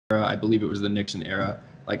I believe it was the Nixon era,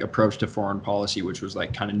 like approach to foreign policy, which was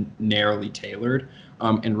like kind of narrowly tailored.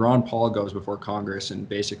 And Ron Paul goes before Congress and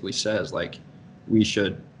basically says like we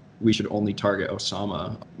should only target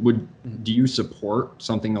Osama. Do you support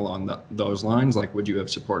something along those lines? Like, would you have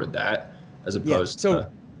supported that as Yeah. opposed So, to?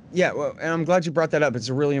 yeah, well, and I'm glad you brought that up. It's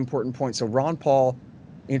a really important point. So Ron Paul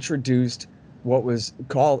introduced what's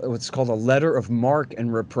called a letter of marque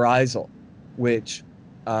and reprisal, which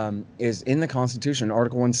is in the Constitution,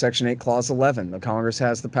 Article 1, Section 8, Clause 11. The Congress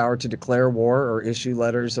has the power to declare war or issue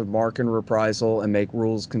letters of marque and reprisal and make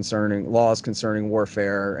laws concerning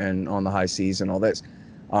warfare and on the high seas and all this.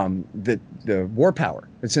 The war power.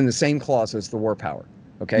 It's in the same clause as the war power.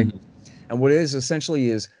 Okay. Mhm. And what it is essentially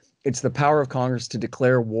is it's the power of Congress to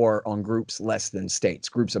declare war on groups less than states,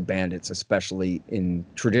 groups of bandits, especially in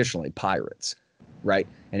traditionally pirates, right?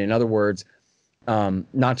 And in other words,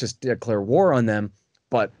 not just declare war on them,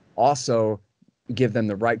 but also give them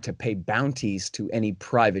the right to pay bounties to any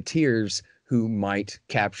privateers who might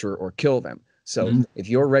capture or kill them. So Mhm. if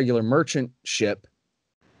you're a regular merchant ship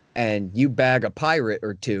and you bag a pirate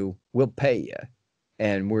or two, we'll pay you.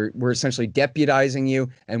 And we're essentially deputizing you,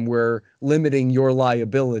 and we're limiting your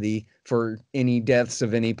liability for any deaths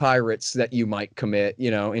of any pirates that you might commit,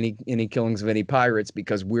 any killings of any pirates,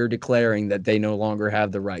 because we're declaring that they no longer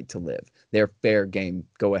have the right to live. They're fair game.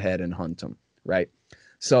 Go ahead and hunt them, right?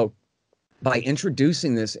 So by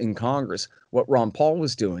introducing this in Congress, what Ron Paul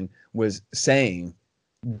was doing was saying,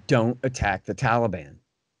 don't attack the Taliban.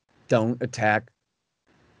 Don't attack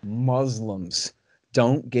Muslims.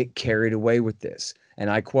 Don't get carried away with this. And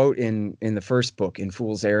I quote in the first book, In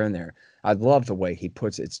Fool's Errand there, I love the way he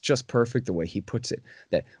puts it. It's just perfect the way he puts it,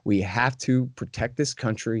 that we have to protect this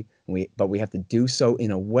country, but we have to do so in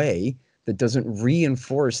a way that doesn't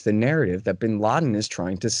reinforce the narrative that bin Laden is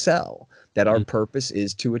trying to sell, that our purpose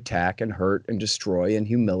is to attack and hurt and destroy and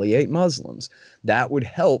humiliate Muslims. That would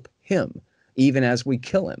help him, even as we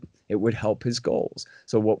kill him. It would help his goals.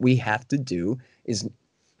 So what we have to do is,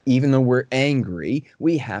 even though we're angry,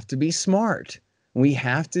 we have to be smart. We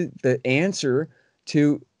have to, the answer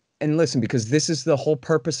to, and listen, because this is the whole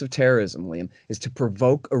purpose of terrorism, Liam, is to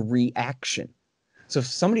provoke a reaction. So if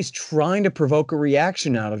somebody's trying to provoke a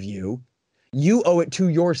reaction out of you, you owe it to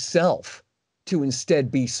yourself to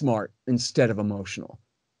instead be smart instead of emotional,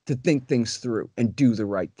 to think things through and do the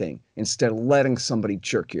right thing instead of letting somebody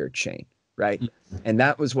jerk your chain, right? And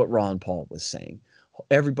that was what Ron Paul was saying.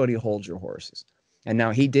 Everybody hold your horses. And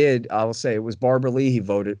now he did, I will say, it was Barbara Lee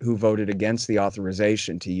who voted against the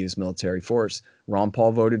authorization to use military force. Ron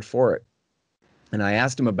Paul voted for it. And I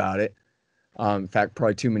asked him about it, in fact,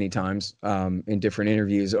 probably too many times in different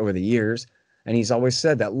interviews over the years. And he's always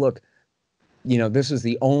said that, look, this was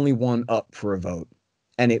the only one up for a vote.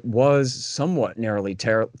 And it was somewhat narrowly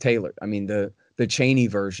tailored. I mean, the Cheney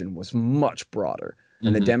version was much broader.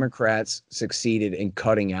 And the Mhm. Democrats succeeded in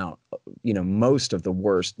cutting out, most of the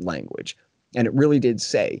worst language. And it really did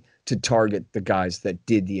say to target the guys that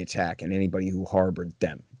did the attack and anybody who harbored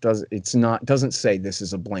them. Doesn't say this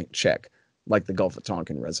is a blank check like the Gulf of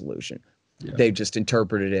Tonkin resolution. Yeah. They just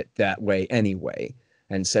interpreted it that way anyway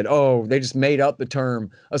and said, oh, they just made up the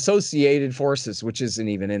term associated forces, which isn't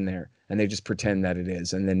even in there. And they just pretend that it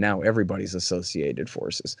is. And then now everybody's associated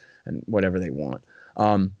forces and whatever they want.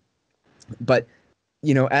 But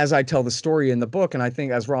as I tell the story in the book, and I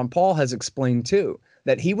think as Ron Paul has explained too,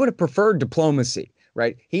 that he would have preferred diplomacy,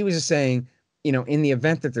 right? He was just saying, in the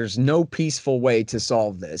event that there's no peaceful way to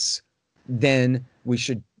solve this, then we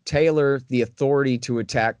should tailor the authority to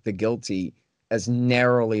attack the guilty as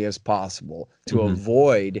narrowly as possible to Mhm.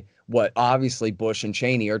 avoid what obviously Bush and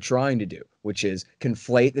Cheney are trying to do, which is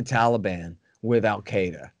conflate the Taliban with Al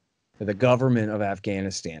Qaeda, the government of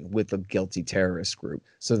Afghanistan with the guilty terrorist group,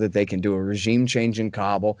 so that they can do a regime change in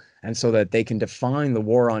Kabul and so that they can define the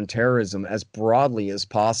war on terrorism as broadly as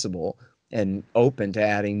possible and open to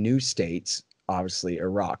adding new states. Obviously,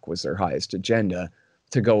 Iraq was their highest agenda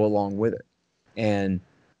to go along with it. And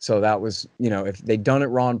so that was, if they'd done it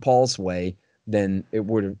Ron Paul's way, then they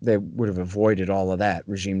would have avoided all of that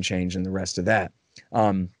regime change and the rest of that.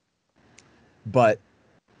 But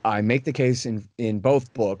I make the case in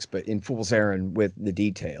both books, but in Fool's Errand with the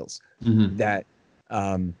details, Mhm. that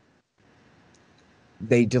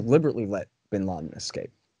they deliberately let bin Laden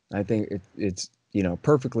escape. I think it's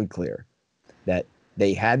perfectly clear that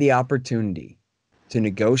they had the opportunity to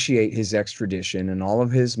negotiate his extradition and all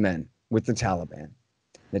of his men with the Taliban.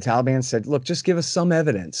 The Taliban said, look, just give us some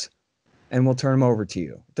evidence and we'll turn him over to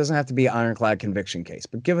you. It doesn't have to be an ironclad conviction case,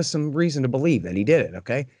 but give us some reason to believe that he did it,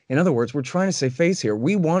 okay? In other words, we're trying to save face here.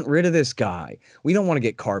 We want rid of this guy. We don't want to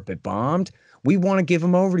get carpet bombed. We want to give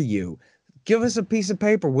him over to you. give us a piece of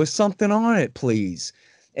paper with something on it, please.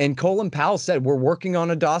 And Colin Powell said, we're working on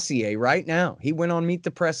a dossier right now. He went on Meet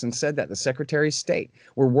the Press and said that, the Secretary of State.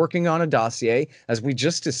 We're working on a dossier. As we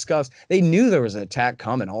just discussed, they knew there was an attack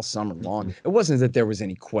coming all summer long. It wasn't that there was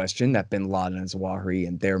any question that bin Laden and Zawahiri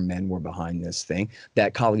and their men were behind this thing,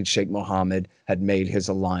 that Khalid Sheikh Mohammed had made his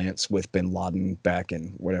alliance with bin Laden back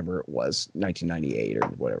in whatever it was, 1998 or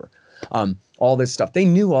whatever. All this stuff. They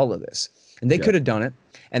knew all of this. And they could have done it.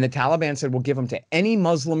 And the Taliban said, we'll give them to any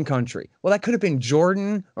Muslim country. Well, that could have been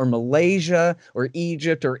Jordan or Malaysia or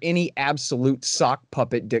Egypt or any absolute sock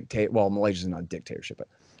puppet dictator. Well, Malaysia's not a dictatorship,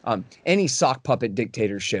 but any sock puppet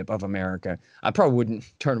dictatorship of America. I probably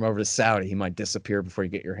wouldn't turn him over to Saudi. He might disappear before you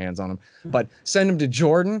get your hands on him. But send him to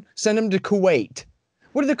Jordan, send him to Kuwait.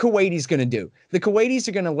 What are the Kuwaitis going to do? The Kuwaitis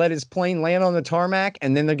are going to let his plane land on the tarmac,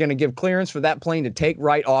 and then they're going to give clearance for that plane to take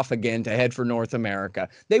right off again to head for North America.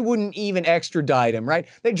 They wouldn't even extradite him, right?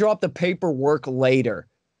 They drop the paperwork later.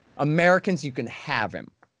 Americans, you can have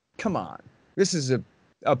him. Come on. This is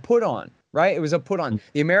a put on, right? It was a put on.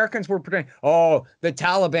 The Americans were pretending, oh, the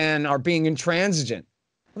Taliban are being intransigent.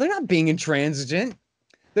 Well, they're not being intransigent.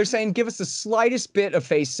 They're saying, give us the slightest bit of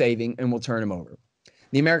face saving and we'll turn him over.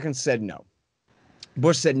 The Americans said no.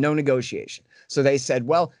 Bush said no negotiation. So they said,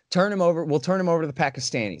 well, turn him over. We'll turn him over to the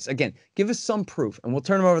Pakistanis. Again, give us some proof and we'll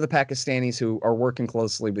turn him over to the Pakistanis who are working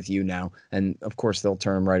closely with you now. And of course, they'll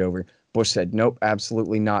turn him right over. Bush said, nope,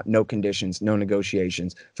 absolutely not. No conditions, no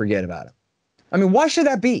negotiations. Forget about it. I mean, why should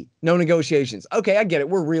that be? No negotiations. Okay, I get it.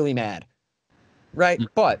 We're really mad. Right?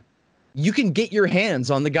 But you can get your hands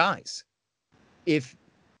on the guys. If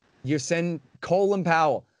you send Colin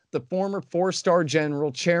Powell, the former four-star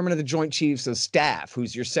general, chairman of the Joint Chiefs of Staff,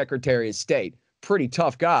 who's your Secretary of State, pretty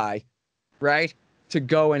tough guy, right? To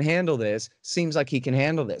go and handle this, seems like he can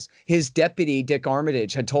handle this. His deputy, Dick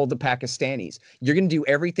Armitage, had told the Pakistanis, you're going to do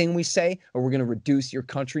everything we say, or we're going to reduce your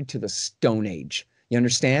country to the Stone Age. You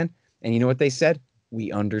understand? And you know what they said?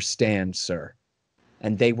 We understand, sir.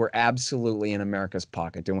 And they were absolutely in America's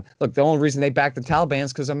pocket. Look, the only reason they backed the Taliban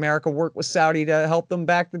is because America worked with Saudi to help them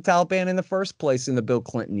back the Taliban in the first place in the Bill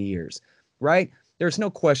Clinton years, right? There's no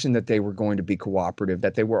question that they were going to be cooperative,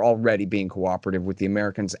 that they were already being cooperative with the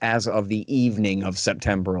Americans as of the evening of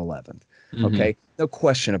September 11th. Okay, no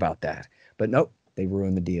question about that. But nope, they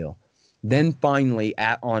ruined the deal. Then finally,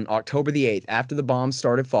 on October the 8th, after the bombs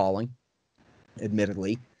started falling,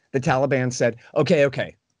 admittedly, the Taliban said,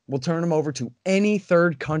 okay, we'll turn them over to any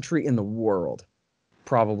third country in the world,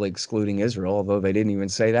 probably excluding Israel, although they didn't even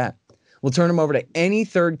say that. We'll turn them over to any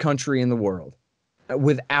third country in the world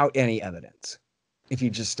without any evidence if you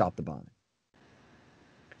just stop the bombing.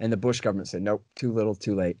 And the Bush government said, nope, too little,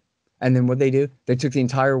 too late. And then what they do? They took the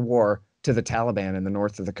entire war to the Taliban in the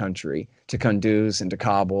north of the country, to Kunduz and to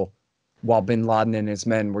Kabul, while bin Laden and his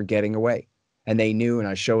men were getting away. And they knew, and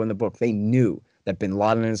I show in the book, they knew that bin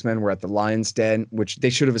Laden and his men were at the Lion's Den, which they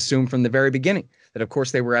should have assumed from the very beginning, that of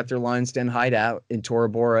course they were at their Lion's Den hideout in Tora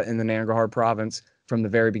Bora in the Nangarhar province from the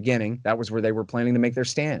very beginning. That was where they were planning to make their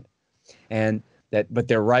stand. And but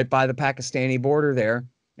they're right by the Pakistani border there.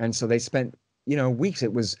 And so they spent, weeks.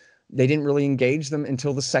 They didn't really engage them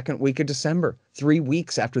until the second week of December, 3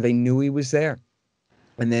 weeks after they knew he was there.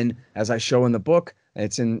 And then, as I show in the book,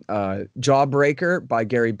 it's in Jawbreaker by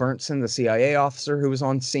Gary Berntson, the CIA officer who was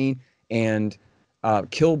on scene, and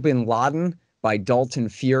Kill Bin Laden by Dalton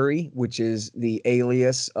Fury, which is the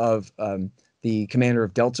alias of the commander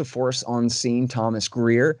of Delta Force on scene, Thomas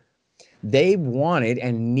Greer. They wanted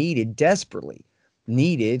and desperately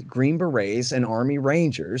needed Green Berets and Army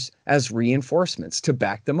Rangers as reinforcements to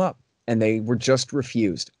back them up. And they were just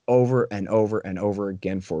refused over and over and over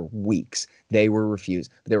again for weeks. They were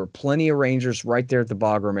refused. There were plenty of Rangers right there at the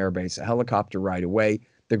Bagram Air Base, a helicopter ride away.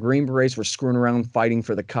 The Green Berets were screwing around fighting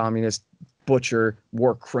for the communist butcher,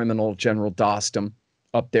 war criminal, General Dostum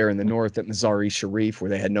up there in the north at Mazar-e Sharif, where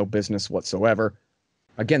they had no business whatsoever.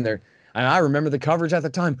 Again, and I remember the coverage at the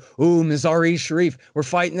time. Ooh, Mazar-e Sharif, we're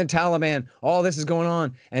fighting the Taliban. All this is going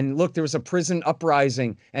on. And look, there was a prison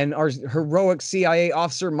uprising, and our heroic CIA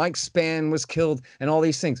officer, Mike Spann, was killed, and all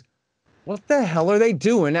these things. What the hell are they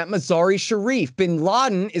doing at Mazar-e Sharif? Bin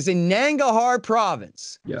Laden is in Nangarhar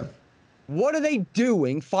province. Yeah. What are they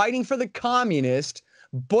doing fighting for the communist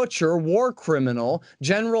butcher, war criminal,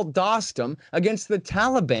 General Dostum against the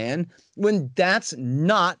Taliban when that's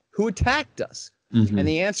not who attacked us? Mm-hmm. And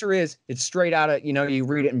the answer is, it's straight out of, you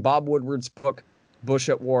read it in Bob Woodward's book, Bush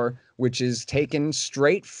at War, which is taken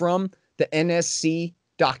straight from the NSC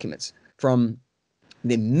documents, from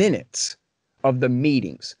the minutes of the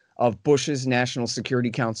meetings of Bush's National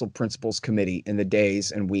Security Council Principals Committee in the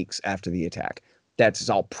days and weeks after the attack. That's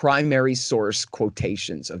all primary source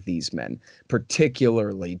quotations of these men,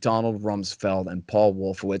 particularly Donald Rumsfeld and Paul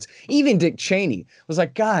Wolfowitz. Even Dick Cheney was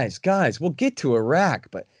like, guys, we'll get to Iraq,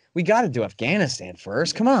 but we got to do Afghanistan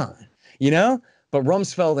first. Come on, you know? But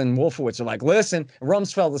Rumsfeld and Wolfowitz are like, listen,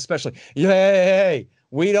 Rumsfeld especially, hey,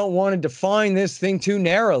 we don't want to define this thing too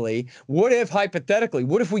narrowly. What if, hypothetically,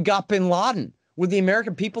 what if we got bin Laden? Would the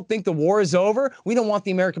American people think the war is over? We don't want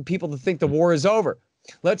the American people to think the war is over.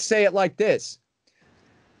 Let's say it like this.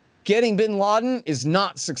 Getting bin Laden is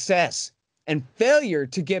not success, and failure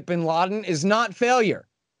to get bin Laden is not failure.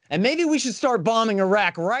 And maybe we should start bombing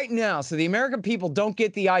Iraq right now so the American people don't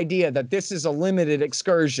get the idea that this is a limited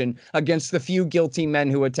excursion against the few guilty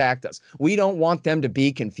men who attacked us. We don't want them to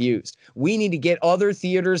be confused. We need to get other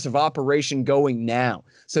theaters of operation going now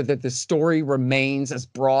so that the story remains as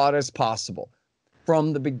broad as possible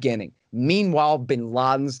from the beginning. Meanwhile, bin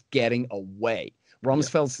Laden's getting away.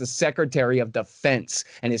 Rumsfeld's the Secretary of Defense.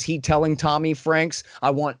 And is he telling Tommy Franks,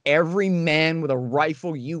 I want every man with a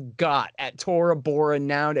rifle you got at Tora Bora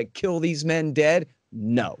now to kill these men dead?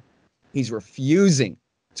 No. He's refusing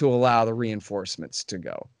to allow the reinforcements to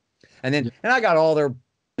go. And I got all their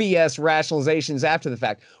BS rationalizations after the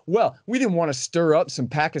fact. Well, we didn't want to stir up some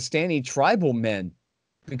Pakistani tribal men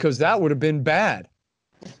because that would have been bad.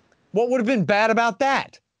 What would have been bad about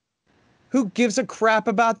that? Who gives a crap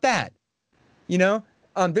about that? You know,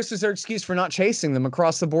 this is their excuse for not chasing them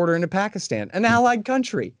across the border into Pakistan, an allied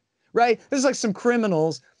country, right? This is like some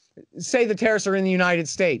criminals, say the terrorists are in the United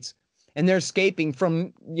States and they're escaping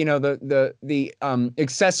from, you know, the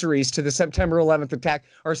accessories to the September 11th attack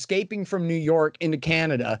are escaping from New York into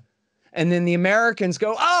Canada. And then the Americans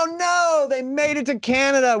go, oh, no, they made it to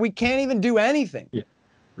Canada. We can't even do anything. Yeah.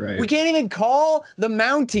 Right. We can't even call the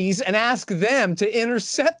Mounties and ask them to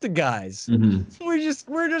intercept the guys. Mm-hmm. We're just,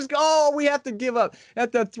 oh, we have to give up.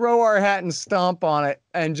 Have to throw our hat and stomp on it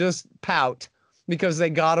and just pout because they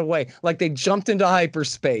got away. Like they jumped into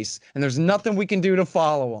hyperspace and there's nothing we can do to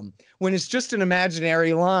follow them. When it's just an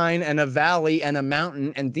imaginary line and a valley and a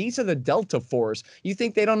mountain, and these are the Delta Force. You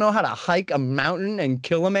think they don't know how to hike a mountain and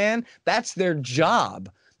kill a man? That's their job.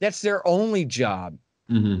 That's their only job.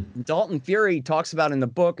 Mm-hmm. Dalton Fury talks about in the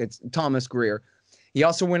book, it's Thomas Greer. He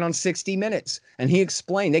also went on 60 Minutes and he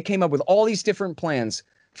explained they came up with all these different plans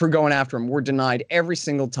for going after him. Were denied every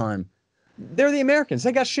single time. They're the Americans.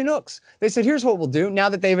 They got Chinooks. They said, here's what we'll do. Now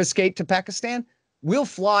that they've escaped to Pakistan, we'll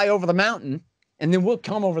fly over the mountain and then we'll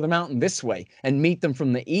come over the mountain this way and meet them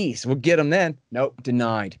from the east. We'll get them then. Nope,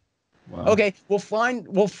 denied. Wow. Okay,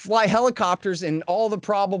 we'll fly helicopters in all the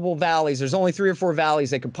probable valleys. There's only 3 or 4 valleys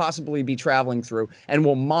they could possibly be traveling through, and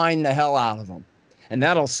we'll mine the hell out of them. And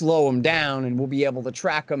that'll slow them down, and we'll be able to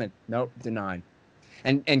track them. And nope, denied.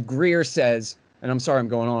 And Greer says, and I'm sorry I'm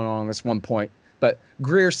going on this one point, but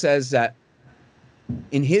Greer says that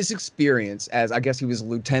in his experience, as I guess he was a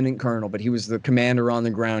lieutenant colonel, but he was the commander on the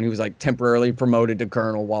ground. He was like temporarily promoted to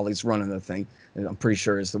colonel while he's running the thing. And I'm pretty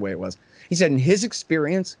sure is the way it was. He said in his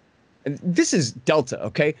experience, this is Delta,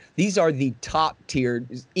 okay? These are the top tier,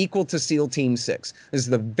 equal to SEAL Team 6. This is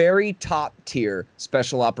the very top tier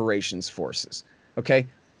special operations forces, okay?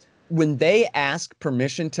 When they ask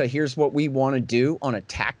permission to here's what we want to do on a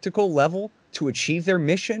tactical level to achieve their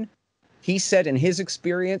mission, he said in his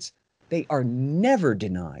experience, they are never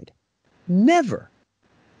denied. Never.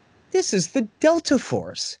 This is the Delta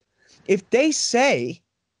Force. If they say,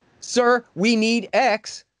 sir, we need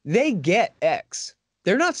X, they get X.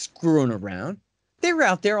 They're not screwing around. They're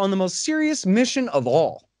out there on the most serious mission of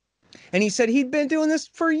all. And he said he'd been doing this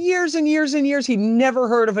for years and years and years. He'd never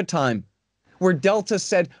heard of a time where Delta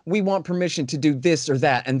said, we want permission to do this or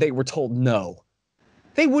that, and they were told no.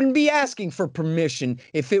 They wouldn't be asking for permission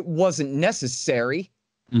if it wasn't necessary.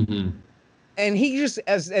 Mm-hmm. And he just,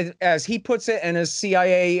 as he puts it, and as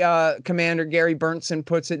CIA Commander Gary Berntsen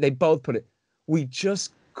puts it, they both put it, we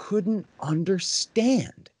just couldn't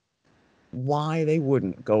understand why they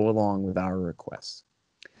wouldn't go along with our requests.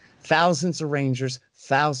 Thousands of Rangers,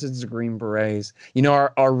 thousands of Green Berets. You know,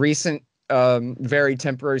 our recent very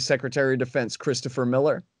temporary Secretary of Defense, Christopher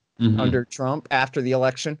Miller, under Trump after the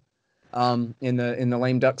election, in the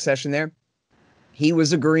lame duck session there, he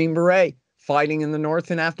was a Green Beret fighting in the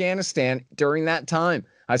north in Afghanistan during that time.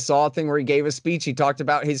 I saw a thing where he gave a speech. He talked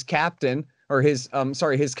about his captain, or his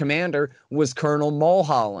commander was Colonel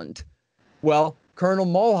Mulholland. Well, Colonel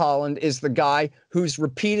Mulholland is the guy who's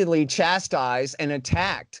repeatedly chastised and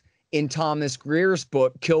attacked in Thomas Greer's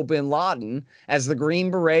book, Kill Bin Laden, as the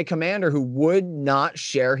Green Beret commander who would not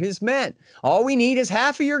share his men. All we need is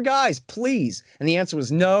half of your guys, please. And the answer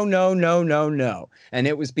was no, no, no, no, no. And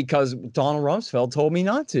it was because Donald Rumsfeld told me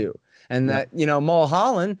not to. And that, you know,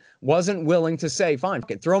 Mulholland wasn't willing to say, fine,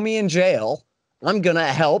 throw me in jail. I'm going to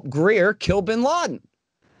help Greer kill bin Laden.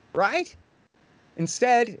 Right?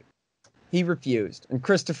 Instead, he refused. And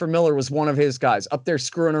Christopher Miller was one of his guys up there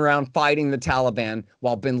screwing around fighting the Taliban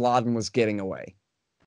while bin Laden was getting away.